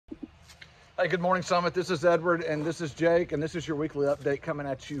Hey, good morning, Summit. This is Edward, and this is Jake, and this is your weekly update coming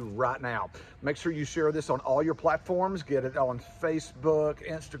at you right now. Make sure you share this on all your platforms. Get it on Facebook,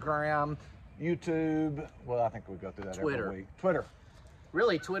 Instagram, YouTube. Well, I think we go through that Twitter. every week. Twitter.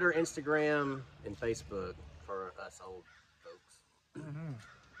 Really, Twitter, Instagram, and Facebook for us old folks.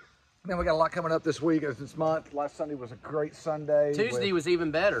 Man, we got a lot coming up this week, this month. Last Sunday was a great Sunday. Tuesday was even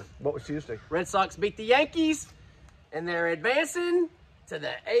better. What was Tuesday? Red Sox beat the Yankees, and they're advancing to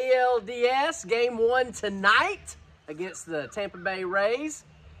the ALDS. Game 1 tonight against the Tampa Bay Rays.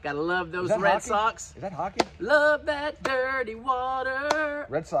 Gotta love those Red hockey? Sox. Is that hockey? Love that dirty water.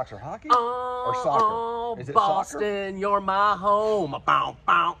 Red Sox are hockey? Oh, or soccer? Is it Boston, soccer? you're my home. Bow,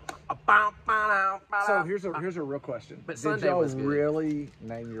 bow, bow, bow, bow. So here's a real question. But Did Sunday y'all was good. really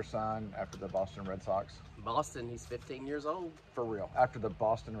name your son after the Boston Red Sox? Boston, he's 15 years old. For real, after the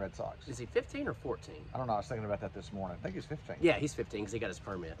Boston Red Sox. Is he 15 or 14? I don't know. I was thinking about that this morning. I think he's 15. Yeah, he's 15 because he got his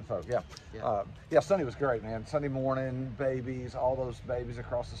permit. So yeah, Sunday was great, man. Sunday morning, babies, all those babies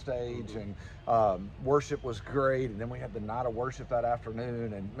across the stage, and worship was great. And then we had the night of worship that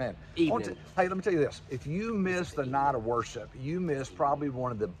afternoon. And man, Evening. hey, let me tell you this: if you missed the night of worship, you missed probably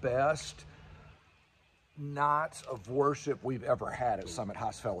one of the best nights of worship we've ever had at Summit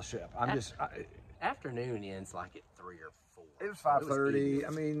Heights Fellowship. Afternoon ends like at 3 or 4. It was 5:30. I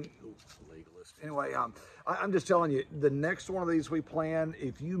mean, legalist. anyway, I'm just telling you, the next one of these we plan,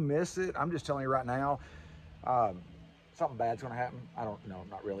 if you miss it, I'm just telling you right now, something bad's going to happen. I don't know,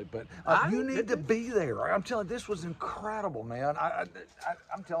 not really, but you need to be there. I'm telling you, this was incredible, man.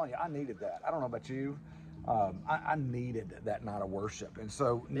 I'm telling you, I needed that. I don't know about you. I needed that night of worship. And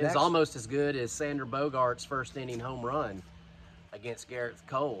so It was almost as good as Sandra Bogart's first inning home run against Garrett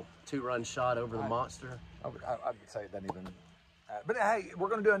Cole. 2-run shot over the monster. I would say it doesn't even. But hey, we're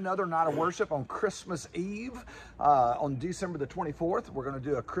going to do another night of worship on Christmas Eve, on December the 24th. We're going to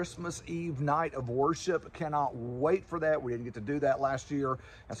do a Christmas Eve night of worship. Cannot wait for that. We didn't get to do that last year,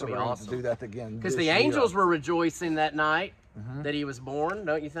 and so we're going to do that again. Because the Angels were rejoicing that night that he was born,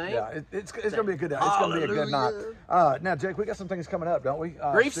 don't you think? Yeah, it's going to be a good night. It's going to be a good night. Now, Jake, we got some things coming up, don't we?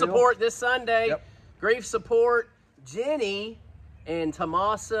 Grief support this Sunday. Yep. Grief support. Jenny and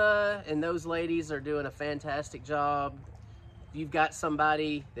Tomasa and those ladies are doing a fantastic job. If you've got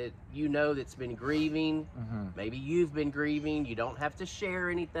somebody that you know that's been grieving, maybe you've been grieving, you don't have to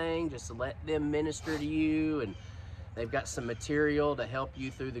share anything, just let them minister to you, and they've got some material to help you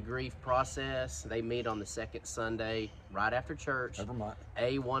through the grief process. They meet on the second Sunday right after church. Every month.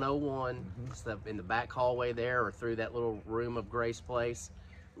 A101, it's in the back hallway there or through that little room of Grace Place.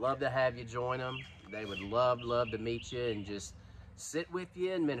 Love to have you join them. They would love to meet you and just sit with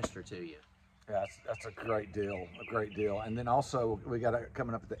you and minister to you. Yeah, that's a great deal, And then also, we got it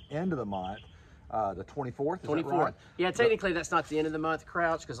coming up at the end of the month, the 24th, is 24th. That right? Yeah, technically that's not the end of the month,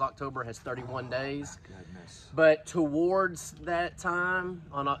 Crouch, because October has 31 days. Goodness. But towards that time,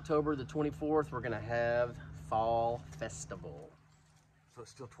 on October the 24th, we're going to have Fall Festival. So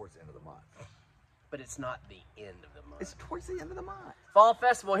it's still towards the end of the month. But it's not the end of the month. It's towards the end of the month. Fall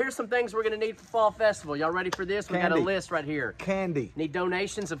Festival. Here's some things we're going to need for Fall Festival. Y'all ready for this? We got a Candy. list right here. Candy. Need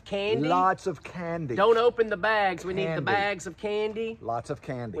donations of candy. Lots of candy. Don't open the bags. We need the Candy. bags of candy. Lots of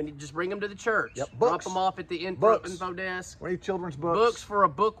candy. We need to just bring them to the church. Yep. Drop Books. them off at the Books. info desk. We need children's books. Books for a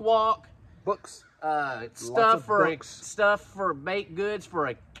book walk. Books. Stuff for books. stuff for baked goods for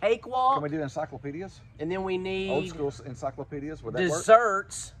a cakewalk. Can we do encyclopedias? And then we Old need school encyclopedias? Would that work?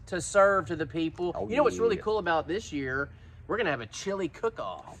 desserts to serve to the people. Oh, you know what's really yeah. cool about this year? We're gonna have a chili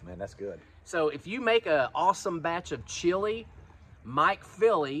cook-off. Man, that's good. So if you make an awesome batch of chili, Mike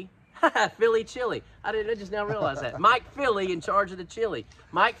Philly, Philly chili. I just now realize that. Mike Philly in charge of the chili.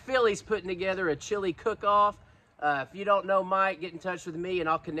 Mike Philly's putting together a chili cook-off. If you don't know Mike, get in touch with me and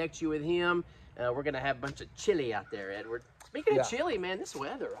I'll connect you with him. We're gonna have a bunch of chili out there, Edward. Speaking of chili, man, this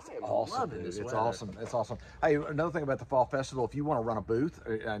weather, I am loving this weather. It's awesome. Hey, another thing about the Fall Festival, if you want to run a booth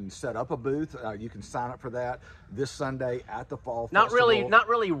and set up a booth, you can sign up for that this Sunday at the Fall Festival. Not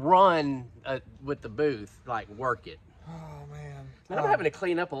really run with the booth, like work it. Oh, man. Man, I'm having to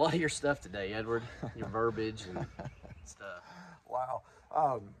clean up a lot of your stuff today, Edward. Your verbiage and stuff. Wow.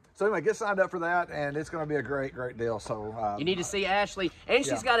 So anyway, get signed up for that, and it's going to be a great deal. So You need to see Ashley, and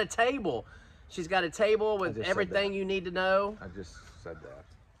she's got a table. She's got a table with everything you need to know. I just said that.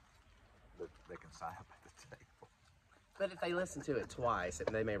 But they can sign up at the table. But if they listen to it twice,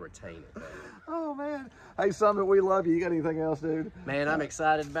 they may retain it better. Oh, man. Hey, Summit, we love you. You got anything else, dude? Man, I'm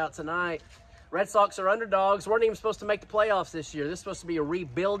excited about tonight. Red Sox are underdogs. Weren't even supposed to make the playoffs this year. This is supposed to be a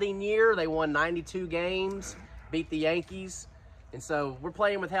rebuilding year. They won 92 games, beat the Yankees. And so we're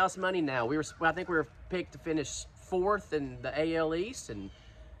playing with house money now. I think we were picked to finish 4th in the AL East, and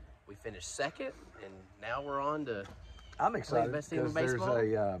we finished second, and now we're on to I'm excited best team in because there's baseball?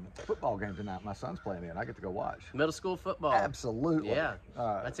 a football game tonight. My son's playing in. I get to go watch. middle school football. Absolutely. Yeah,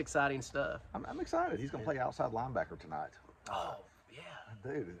 that's exciting stuff. I'm excited. He's going to play outside linebacker tonight. Oh, yeah.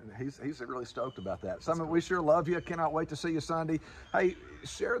 Dude, he's really stoked about that. Simon, we sure love you. Cannot wait to see you Sunday. Hey,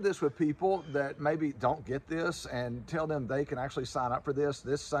 share this with people that maybe don't get this and tell them they can actually sign up for this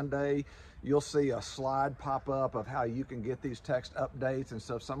Sunday. You'll see a slide pop up of how you can get these text updates. And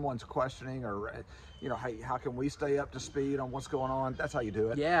so if someone's questioning or, you know, hey, how can we stay up to speed on what's going on? That's how you do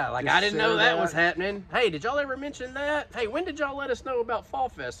it. Yeah, like Just I didn't know share that was happening. Hey, did y'all ever mention that? Hey, when did y'all let us know about Fall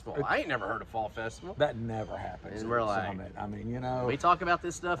Festival? I ain't never heard of Fall Festival. That never happens. And we're like, Summit. I mean, you know. We talk about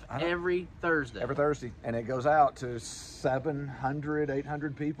this stuff every Thursday. Every Thursday. And it goes out to 700,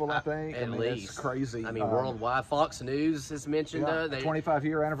 800 people, I think. At least. It's crazy. I mean, worldwide. Fox News has mentioned Yeah, they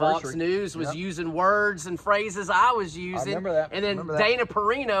 25-year anniversary. Fox News was using words and phrases I was using. remember that. And then Remember that. Dana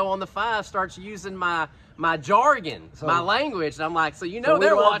Perino on the 5 starts using my jargon, my language. And I'm like, so you know we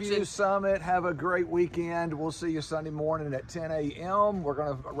they're love watching. you, Summit. Have a great weekend. We'll see you Sunday morning at 10 a.m. We're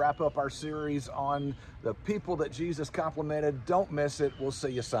going to wrap up our series on the people that Jesus complimented. Don't miss it. We'll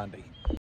see you Sunday.